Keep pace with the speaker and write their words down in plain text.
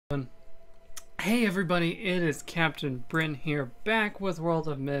Hey everybody, it is Captain Britten here, back with World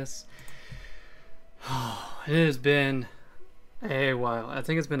of Myths. It has been a while. I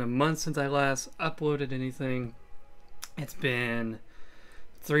think it's been a month since I last uploaded anything. It's been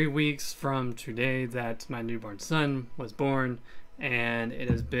 3 weeks from today that my newborn son was born, and it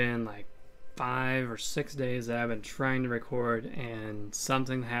has been like 5 or 6 days that I've been trying to record, and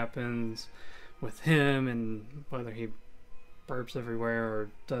something happens with him, and whether he burps everywhere or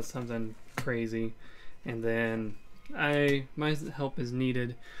does something crazy, and then my help is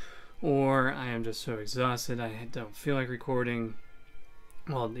needed, or I am just so exhausted I don't feel like recording.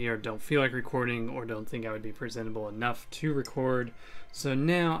 Well, either don't feel like recording or don't think I would be presentable enough to record. So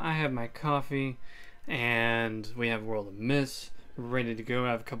now I have my coffee and we have World of Myths ready to go.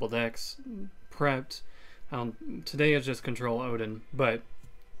 I have a couple decks prepped. Today is just Control Odin, but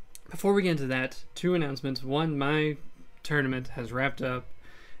before we get into that, 2 announcements. One, my tournament has wrapped up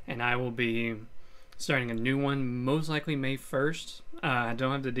and I will be starting a new one, most likely May 1st. I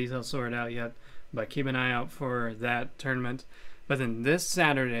don't have the details sorted out yet, but keep an eye out for that tournament. But then this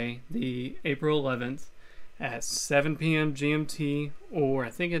Saturday, the April 11th, at 7 p.m. GMT, or I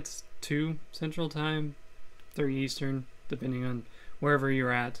think it's 2 Central Time, 3 Eastern, depending on wherever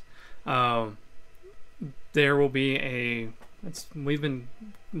you're at, there will be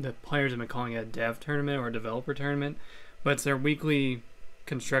the players have been calling it a dev tournament or a developer tournament, but it's their weekly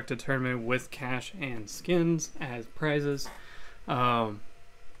constructed tournament with cash and skins as prizes. And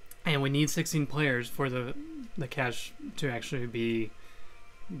we need 16 players for the cash to actually be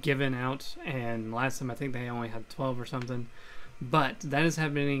given out. And last time I think they only had 12 or something. But that is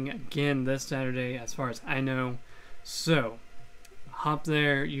happening again this Saturday as far as I know. So hop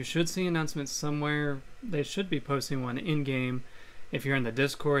there. You should see announcements somewhere. They should be posting one in-game. If you're in the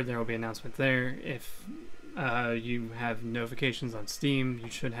Discord, there will be an announcement there. If you have notifications on Steam, you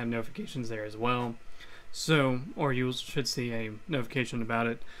should have notifications there as well. So, or you should see a notification about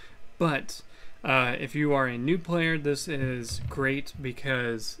it. But if you are a new player, this is great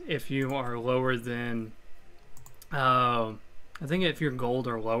because if you are lower than, I think if you're gold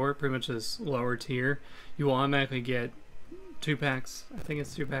or lower, pretty much this lower tier, you will automatically get 2 packs. I think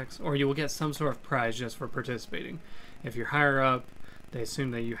it's 2 packs, or you will get some sort of prize just for participating. If you're higher up, they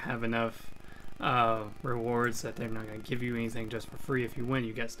assume that you have enough rewards that they're not going to give you anything just for free. If you win,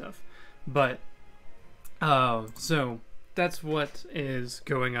 you get stuff. But so that's what is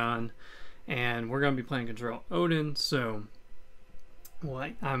going on, and we're going to be playing Control Odin. So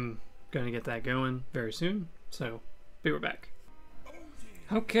I'm going to get that going very soon. So be right back.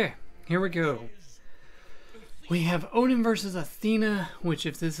 Okay, here we go. We have Odin versus Athena, which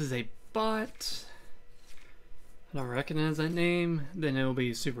if this is a bot, I don't recognize that name, then it'll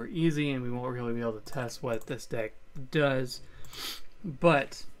be super easy and we won't really be able to test what this deck does.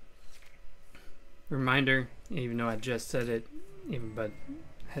 But reminder, even though I just said it, but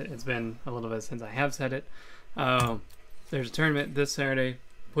it's been a little bit since I have said it, there's a tournament this Saturday.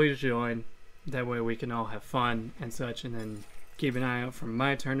 Please join. That way we can all have fun and such, and then keep an eye out for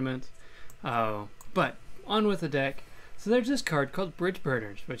my tournament. But on with the deck. So there's this card called Bridge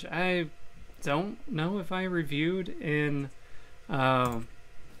Burners, which I don't know if I reviewed in my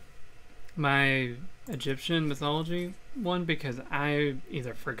Egyptian mythology one, because I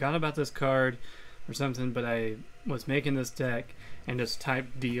either forgot about this card or something, but I was making this deck and just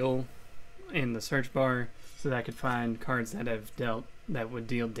typed deal in the search bar so that I could find cards that would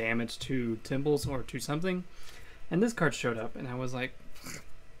deal damage to temples or to something, and this card showed up and I was like,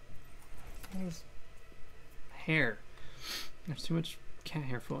 what is hair? There's too much cat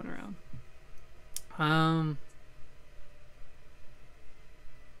hair floating around. I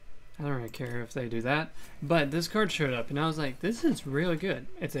don't really care if they do that, but this card showed up and I was like, this is really good.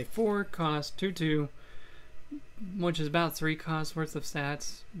 It's a 4 cost 2/2, which is about 3 costs worth of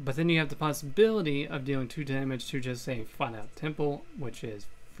stats, but then you have the possibility of dealing 2 damage to just a flat out temple, which is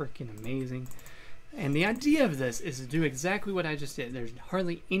freaking amazing. And the idea of this is to do exactly what I just did. There's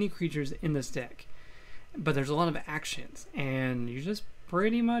hardly any creatures in this deck, but there's a lot of actions, and you just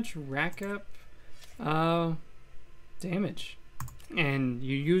pretty much rack up damage, and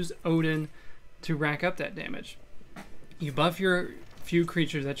you use Odin to rack up that damage. You buff your few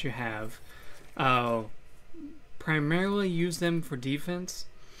creatures that you have, primarily use them for defense.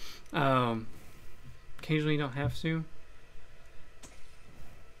 Occasionally you don't have to.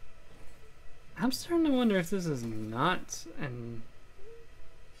 I'm starting to wonder if this is not an...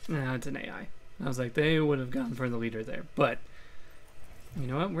 No, it's an AI. I was like, they would have gone for the leader there, but you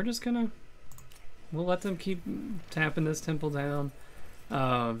know what? We're just gonna... We'll let them keep tapping this temple down.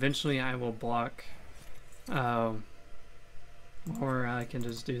 Eventually I will block Or I can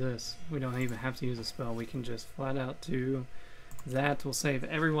just do this. We don't even have to use a spell. We can just flat out do that. We'll save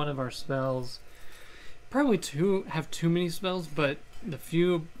every one of our spells. Probably have too many spells, but the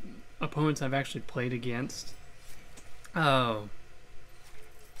few opponents I've actually played against,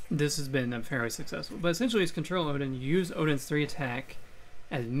 this has been fairly successful. But essentially it's control Odin. You use Odin's 3 attack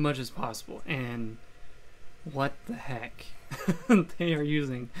as much as possible. And what the heck? They are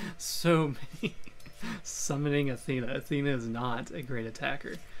using so many. Summoning Athena. Athena is not a great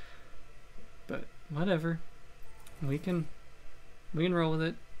attacker. But whatever. We can roll with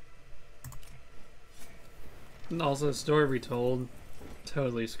it. And also, story retold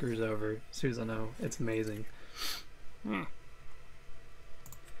totally screws over Susanoo. It's amazing.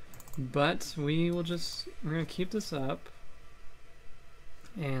 But we're gonna keep this up.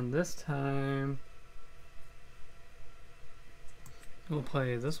 And this time we'll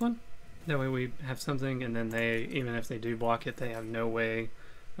play this one. That way we have something, and then even if they do block it, they have no way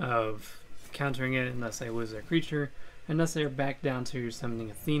of countering it unless they lose their creature, unless they're back down to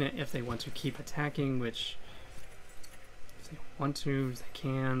summoning Athena if they want to keep attacking, which if they want to, they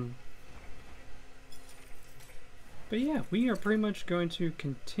can. But yeah, we are pretty much going to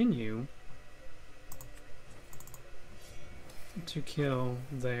continue to kill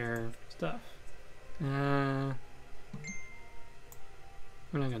their stuff. We're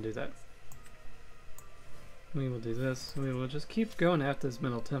not going to do that. We will do this. We will just keep going after this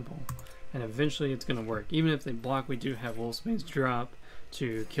middle temple. And eventually it's going to work. Even if they block, we do have Wolfsbane's drop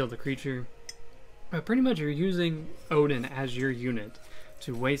to kill the creature. But pretty much you're using Odin as your unit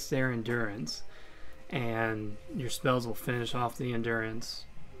to waste their endurance. And your spells will finish off the endurance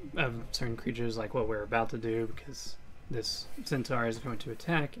of certain creatures, like what we're about to do, because this centaur is going to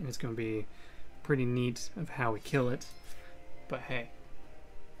attack, and it's going to be pretty neat of how we kill it. But hey.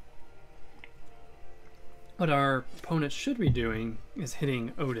 What our opponents should be doing is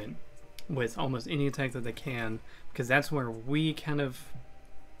hitting Odin with almost any attack that they can, because that's where we kind of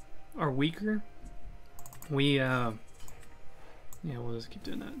are weaker. Yeah, we'll just keep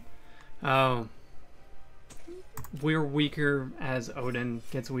doing that. We're weaker as Odin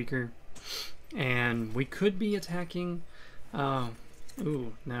gets weaker, and we could be attacking.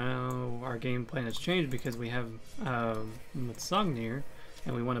 Ooh, now our game plan has changed because we have Mythology,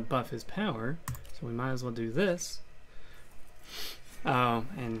 and we want to buff his power. So we might as well do this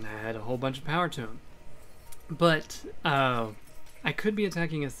and add a whole bunch of power to him. But I could be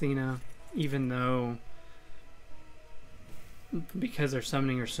attacking Athena, even though, because they're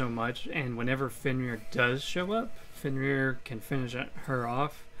summoning her so much, and whenever Fenrir does show up, Fenrir can finish her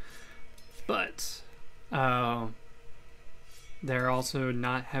off. But they're also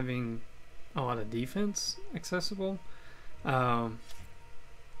not having a lot of defense accessible.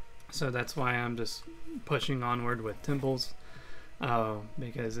 So that's why I'm just pushing onward with temples,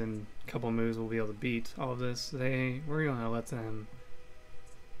 because in a couple moves we'll be able to beat all of this. We're going to let them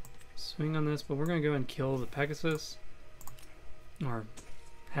swing on this, but we're going to go and kill the Pegasus, or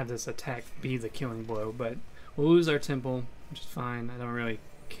have this attack be the killing blow. But we'll lose our temple, which is fine. I don't really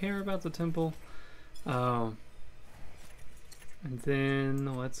care about the temple. And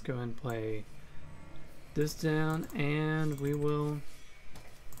then let's go and play this down, and we will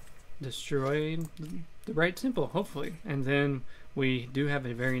destroy the right temple, hopefully. And then we do have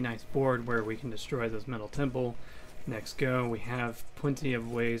a very nice board where we can destroy this middle temple. Next go, we have plenty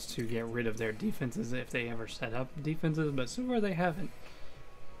of ways to get rid of their defenses if they ever set up defenses, but so far they haven't.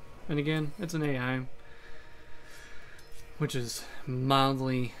 And again, it's an AI, which is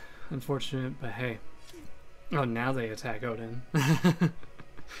mildly unfortunate, but hey. Oh, now they attack Odin.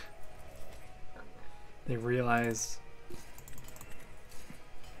 They realize...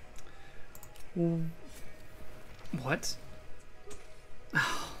 What?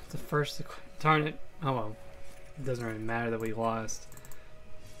 Oh, the first... Darn it. Oh well. It doesn't really matter that we lost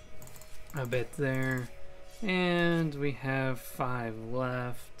a bit there. And we have 5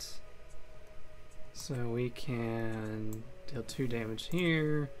 left. So we can deal 2 damage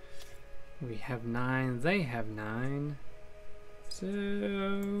here. We have 9. They have 9.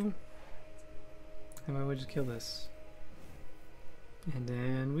 So... how about we just kill this? And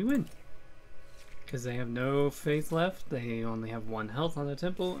then we win. Because they have no faith left. They only have 1 health on the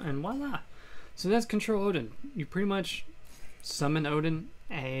temple. And voila! So that's control Odin. You pretty much summon Odin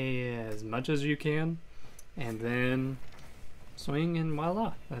as much as you can. And then swing and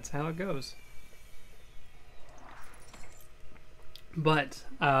voila. That's how it goes. But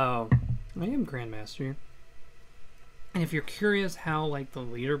I am Grandmaster. And if you're curious how like the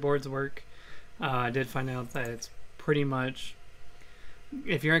leaderboards work, I did find out that it's pretty much,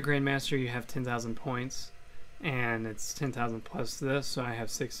 if you're at Grandmaster, you have 10,000 points, and it's 10,000 plus this, so I have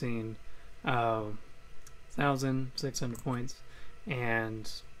 16,600 points,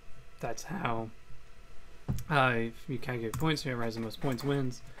 and that's how if you calculate points, whoever has the most points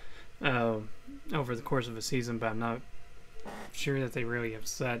wins over the course of a season. But I'm not sure that they really have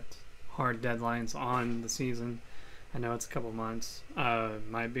set hard deadlines on the season. I know it's a couple months.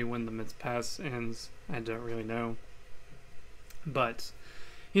 Might be when the Myth Pass ends. I don't really know. But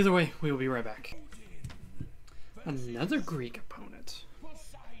either way, we will be right back. Another Greek opponent.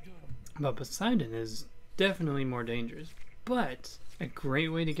 But Poseidon is definitely more dangerous. But a great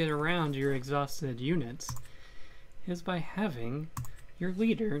way to get around your exhausted units is by having your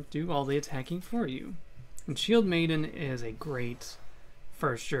leader do all the attacking for you. And Shield Maiden is a great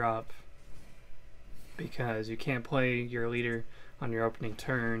first drop because you can't play your leader on your opening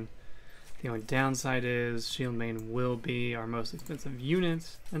turn. The only downside is Shield Maiden will be our most expensive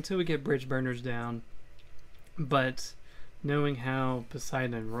unit until we get Bridge Burners down. But knowing how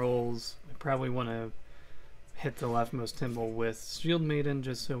Poseidon rolls, we probably want to hit the leftmost temple with Shield Maiden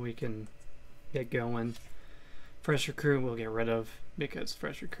just so we can get going. Fresh Recruit we'll get rid of because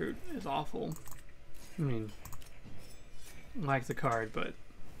Fresh Recruit is awful. I mean, I like the card, but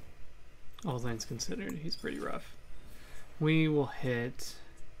all things considered, he's pretty rough. We will hit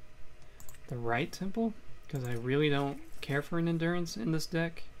the right temple because I really don't care for an endurance in this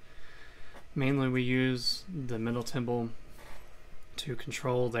deck. Mainly we use the middle temple to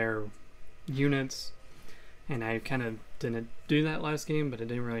control their units, and I kind of didn't do that last game, but it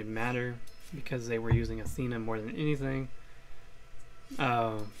didn't really matter because they were using Athena more than anything.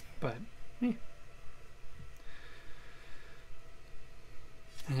 But yeah.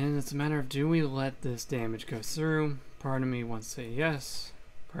 And then it's a matter of, do we let this damage go through? Part of me wants to say yes,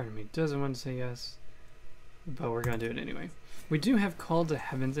 part of me doesn't want to say yes, but we're going to do it anyway. We do have Call to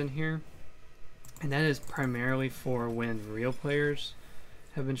Heavens in here, and that is primarily for when real players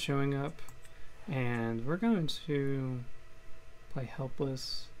have been showing up. And we're going to play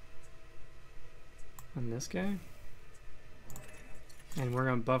Helpless on this guy. And we're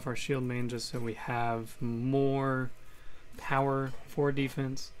going to buff our Shield Main just so we have more power for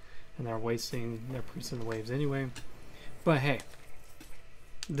defense. And they're wasting their Priest of the Waves anyway. But hey,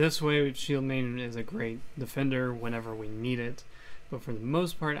 this way Shield Main is a great defender whenever we need it. But for the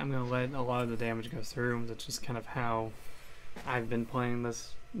most part, I'm going to let a lot of the damage go through. That's just kind of how I've been playing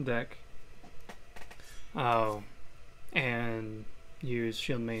this deck. And use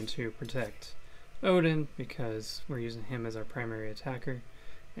Shield Main to protect Odin because we're using him as our primary attacker,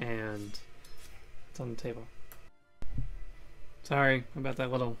 and it's on the table. Sorry about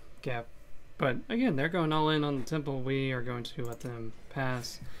that little gap, but again, they're going all in on the temple. We are going to let them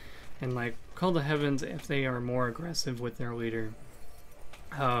pass, and like Call the Heavens if they are more aggressive with their leader,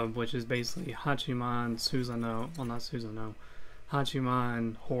 which is basically Hachiman, Susanoo, well not Susanoo,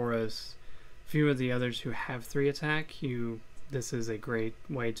 Hachiman, Horus, few of the others who have 3 attack, this is a great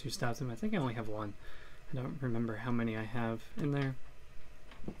way to stop them. I think I only have 1. I don't remember how many I have in there.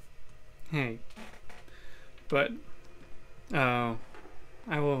 Hey. But I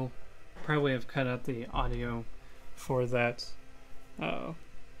will probably have cut out the audio for that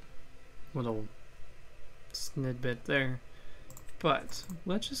little snidbit there. But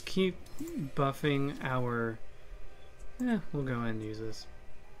let's just keep buffing our... we'll go ahead and use this.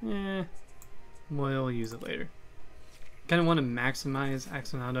 We'll use it later. Kind of want to maximize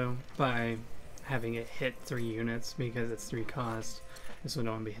Axonato by having it hit 3 units because it's 3 cost. This would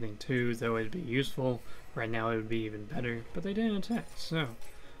only be hitting 2, though it'd be useful. Right now it would be even better, but they didn't attack, so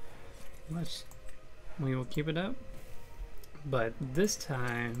we will keep it up. But this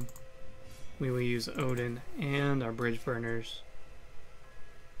time we will use Odin and our Bridge Burners.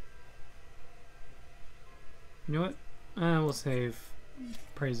 You know what? We'll save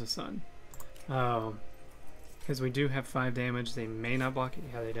Praise the Sun. Because we do have 5 damage, they may not block it.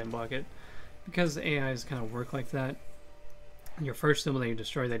 Yeah, they didn't block it. Because the AIs kind of work like that. Your first symbol that you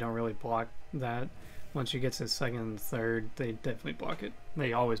destroy, they don't really block that. Once you get to the second and third, they definitely block it.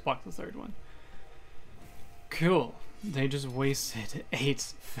 They always block the third one. Cool. They just wasted 8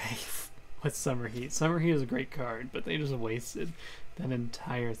 faith with Summer Heat. Summer Heat is a great card, but they just wasted that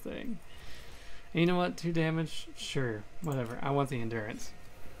entire thing. And you know what? 2 damage? Sure. Whatever. I want the endurance.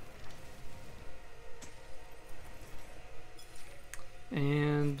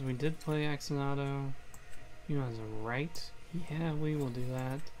 And we did play Axonato. You know, as a right. Yeah, we will do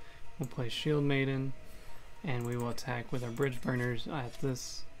that. We'll play Shield Maiden, and we will attack with our Bridge Burners at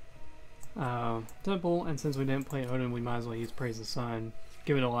this temple. And since we didn't play Odin, we might as well use Praise the Sun.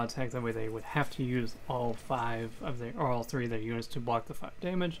 Give it a lot of attack. That way, they would have to use all 5 of their, or all 3 of their units to block the 5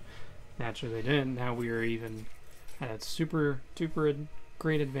 damage. Naturally they didn't. Now we are even at a super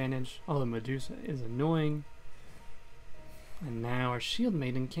great advantage. Although Medusa is annoying. And now our Shield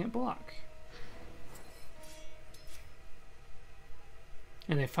Maiden can't block.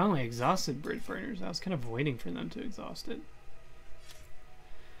 And they finally exhausted Bridge Burners. I was kind of waiting for them to exhaust it.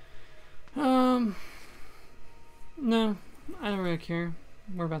 No, I don't really care.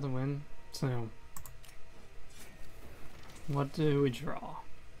 We're about to win. So, what do we draw?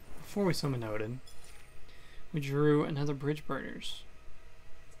 Before we summon Odin, we drew another Bridge Burners.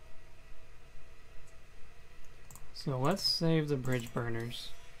 So let's save the Bridge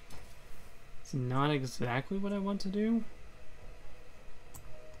Burners. It's not exactly what I want to do,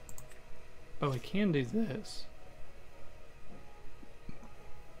 but we can do this.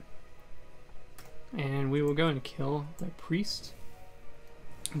 And we will go and kill the priest.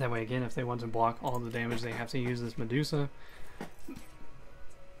 That way, again, if they want to block all the damage, they have to use this Medusa.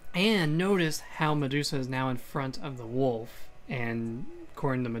 And notice how Medusa is now in front of the wolf. And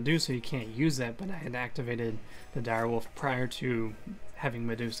according to Medusa, you can't use that, but I had activated the dire wolf prior to having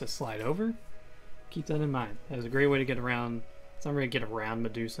Medusa slide over. Keep that in mind. That is a great way to get around. It's not really get around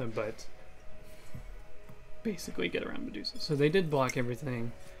Medusa, but basically get around Medusa. So they did block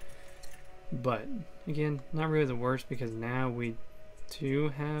everything. But, again, not really the worst, because now we do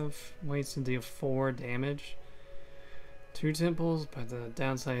have ways to deal 4 damage. 2 temples, but the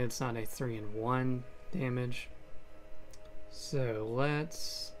downside, it's not a 3-in-1 damage. So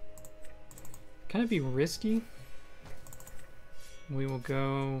let's kind of be risky. We will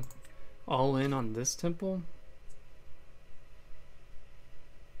go all in on this temple.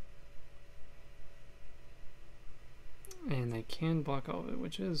 And they can block all of it,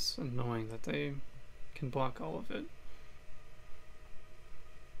 which is annoying that they can block all of it.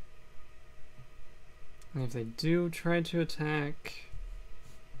 And if they do try to attack,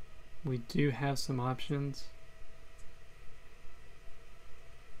 we do have some options.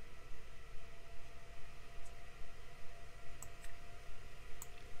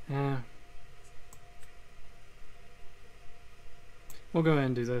 We'll go ahead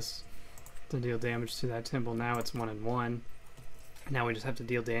and do this to deal damage to that temple. Now it's 1-in-1. Now we just have to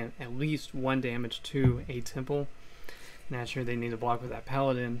deal at least 1 damage to a temple. Naturally, they need to block with that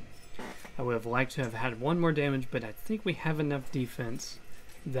paladin. I would have liked to have had 1 more damage, but I think we have enough defense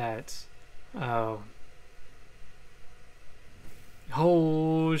that... Oh,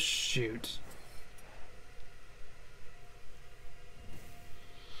 shoot.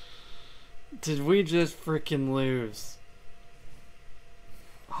 Did we just freaking lose?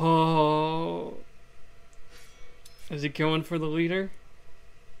 Oh. Is he going for the leader?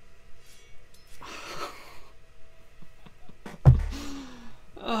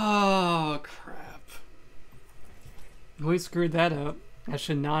 Oh, crap. We screwed that up. I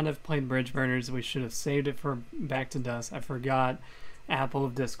should not have played Bridge Burners. We should have saved it for Back to Dust. I forgot Apple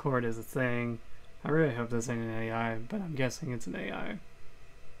of Discord is a thing. I really hope this ain't an AI, but I'm guessing it's an AI.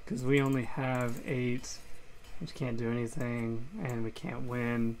 Because we only have 8, which can't do anything, and we can't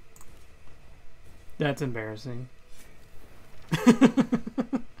win. That's embarrassing.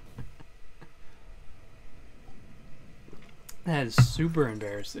 That is super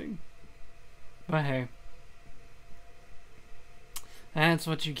embarrassing. But hey. That's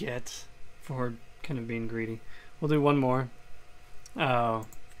what you get for kind of being greedy. We'll do 1 more. Oh.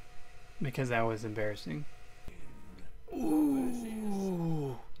 Because that was embarrassing.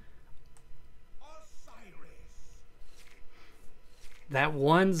 Ooh. That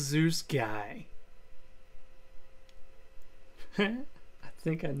one Zeus guy. I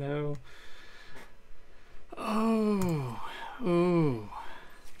think I know. Oh. Ooh.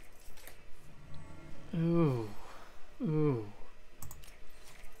 Ooh. Ooh.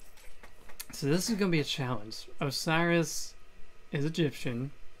 So this is going to be a challenge. Osiris is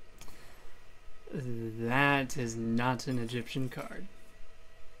Egyptian. That is not an Egyptian card.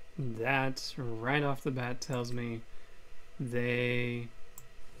 That right off the bat tells me this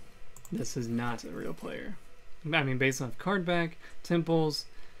is not a real player. I mean, based on card back, temples,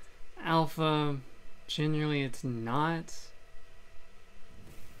 alpha, generally it's not.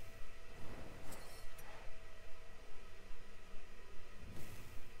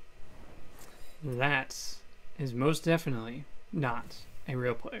 That is most definitely not a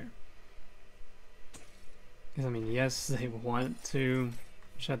real player. Because, I mean, yes, they want to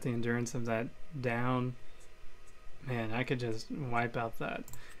shut the endurance of that down. Man, I could just wipe out that.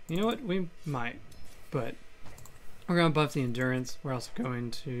 You know what? We might. But we're going to buff the endurance. We're also going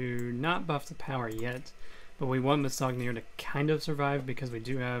to not buff the power yet. But we want Misognir to kind of survive because we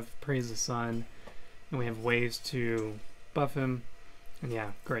do have Praise the Sun. And we have ways to buff him. And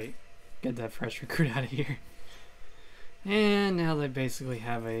yeah, great. get that fresh recruit out of here. And now they basically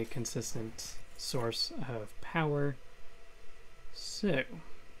have a consistent source of power. So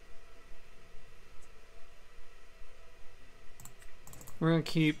we're going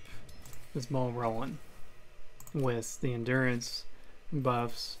to keep this ball rolling with the endurance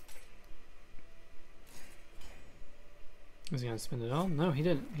buffs. Was he going to spend it all? No, he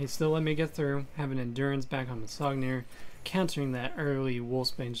didn't. He still let me get through, having endurance back on the Sognir, countering that early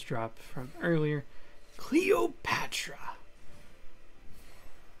Wolfsbane's drop from earlier. Cleopatra!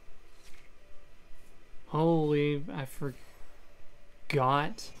 Holy, I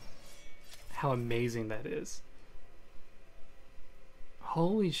forgot how amazing that is.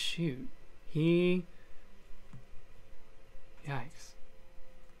 Holy shoot. Yikes. I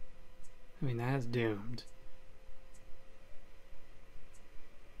mean, that is doomed.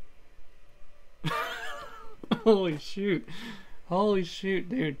 Holy shoot. Holy shoot,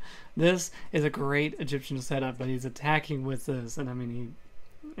 dude. This is a great Egyptian setup, but he's attacking with this. And I mean,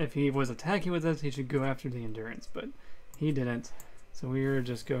 if he was attacking with this, he should go after the endurance, but he didn't. So we're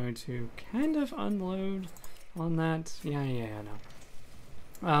just going to kind of unload on that. Yeah, I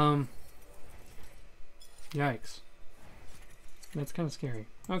know. Yikes. That's kind of scary.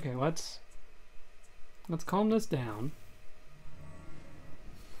 Okay, let's calm this down.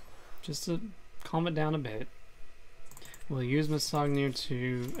 Just to calm it down a bit. We'll use Mythology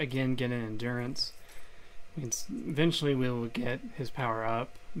to again get an endurance. Eventually we will get his power up,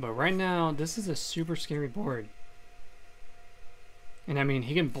 but right now this is a super scary board. And I mean,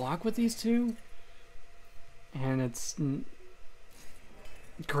 he can block with these two, and it's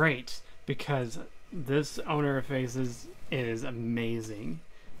great because this Owner of Faces is amazing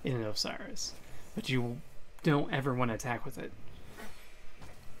in an Osiris, but you don't ever want to attack with it.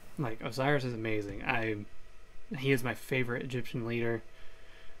 Like, Osiris is amazing. He is my favorite Egyptian leader,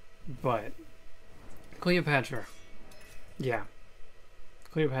 but Cleopatra, yeah,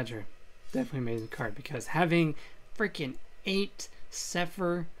 Cleopatra, definitely amazing card because having freaking 8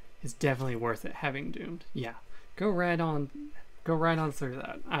 Sephir is definitely worth it. Having Doomed, yeah, go right on through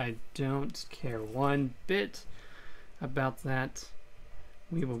that. I don't care one bit about that.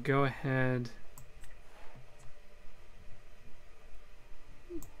 We will go ahead,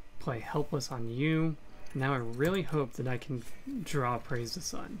 play Helpless on you. Now I really hope that I can draw Praise the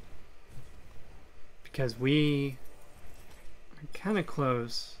Sun, because we are kind of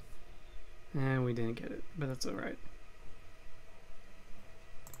close and we didn't get it, but that's alright.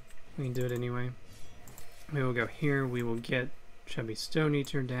 We can do it anyway. We will go here, we will get Chubby Stone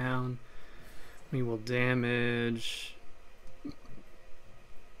Eater down, we will damage,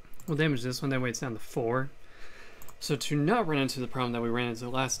 we'll damage this one, that way it's down to 4. So to not run into the problem that we ran into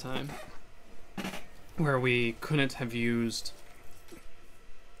last time, where we couldn't have used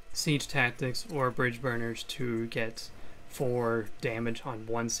siege tactics or bridge burners to get 4 damage on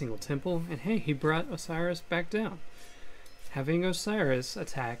one single temple, and hey, he brought Osiris back down. Having Osiris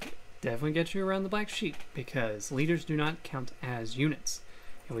attack definitely gets you around the black sheep, because leaders do not count as units.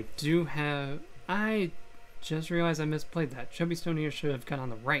 And we do have, I just realized I misplayed that. Chubby Stone here should have gone on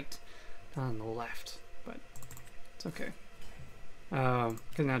the right, not on the left, but it's okay.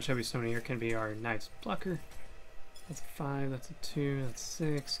 Because now Chubby Stone here can be our nice blocker. That's a 5, that's a 2, that's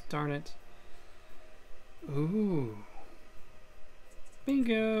 6, darn it. Ooh.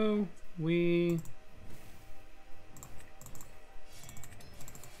 Bingo!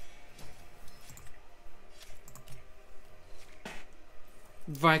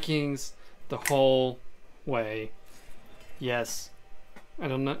 Vikings the whole way. Yes. I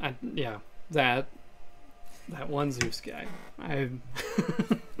don't know. Yeah. That one Zeus guy.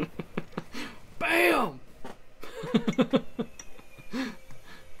 Bam!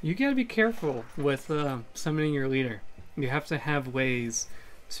 You gotta be careful with summoning your leader. You have to have ways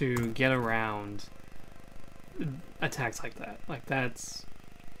to get around attacks like that. Like, that's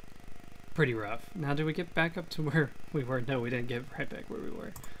pretty rough. Now, did we get back up to where we were? No, we didn't get right back where we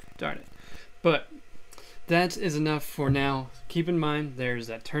were. Darn it. But that is enough for now. Keep in mind, there's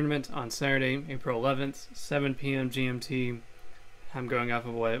that tournament on Saturday, April 11th, 7 p.m. GMT. I'm going off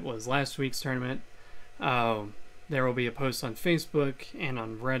of what it was last week's tournament. There will be a post on Facebook and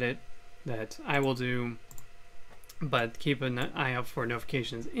on Reddit that I will do, but keep an eye out for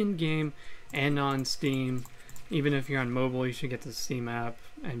notifications in-game and on Steam. Even if you're on mobile, you should get the Steam app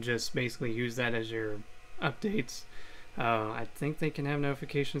and just basically use that as your updates. I think they can have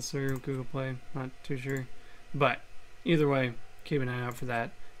notifications through Google Play, not too sure. But either way, keep an eye out for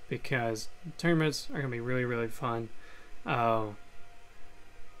that, because tournaments are going to be really, really fun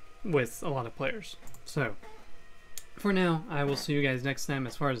with a lot of players. So for now, I will see you guys next time.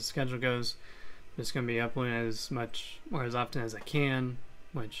 As far as the schedule goes, I'm just going to be uploading as much or as often as I can,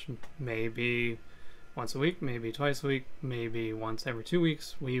 which may be once a week, maybe twice a week, maybe once every 2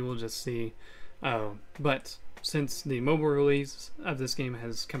 weeks. We will just see. But since the mobile release of this game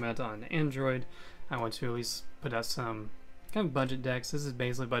has come out on Android, I want to at least put out some kind of budget decks. This is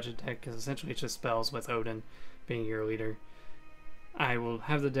basically budget deck because essentially it's just spells with Odin being your leader. I will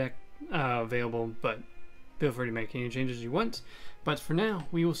have the deck available, but feel free to make any changes you want. But for now,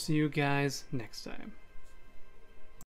 we will see you guys next time.